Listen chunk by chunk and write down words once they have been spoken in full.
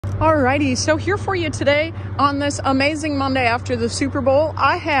Alrighty, so here for you today on this amazing Monday after the Super Bowl,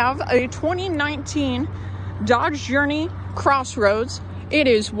 I have a 2019 Dodge Journey Crossroads. It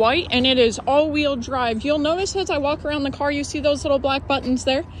is white and it is all-wheel drive. You'll notice as I walk around the car, you see those little black buttons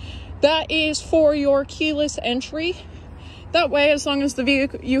there. That is for your keyless entry. That way, as long as the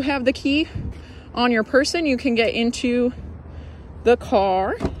vehicle, you have the key on your person, you can get into the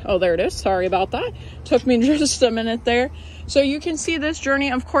car. Oh, there it is. Sorry about that. Took me just a minute there. So you can see this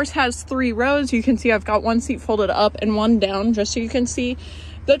Journey, of course, has 3 rows. You can see I've got one seat folded up and one down, just so you can see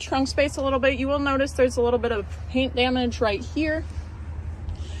the trunk space a little bit. You will notice there's a little bit of paint damage right here.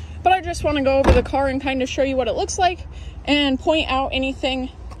 But I just want to go over the car and kind of show you what it looks like and point out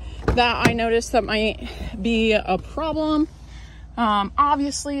anything that I noticed that might be a problem.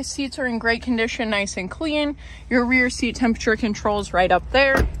 Obviously, seats are in great condition, nice and clean. Your rear seat temperature controls right up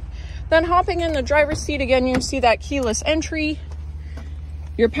there. Then hopping in the driver's seat again, you see that keyless entry,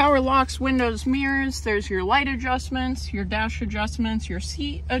 your power locks, windows, mirrors. There's your light adjustments, your dash adjustments, your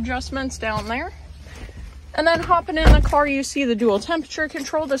seat adjustments down there. And then hopping in the car, you see the dual temperature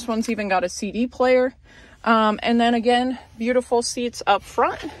control. This one's even got a CD player. And then again, beautiful seats up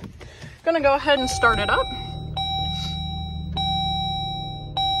front. Gonna go ahead and start it up.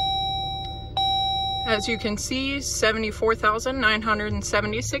 As you can see,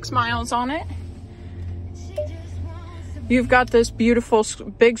 74,976 miles on it. You've got this beautiful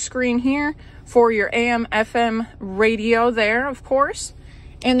big screen here for your AM, FM radio there, of course.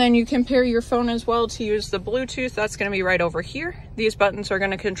 And then you can pair your phone as well to use the Bluetooth. That's going to be right over here. These buttons are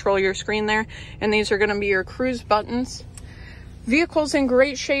going to control your screen there. And these are going to be your cruise buttons. Vehicle's in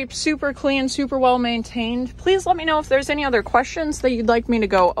great shape, super clean, super well maintained. Please let me know if there's any other questions that you'd like me to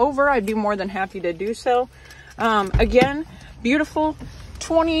go over. I'd be more than happy to do so. Again, beautiful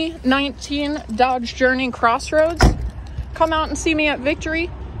 2019 Dodge Journey Crossroads. Come out and see me at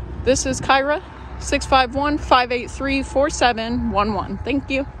Victory. This is Kyra, 651-583-4711. Thank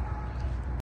you.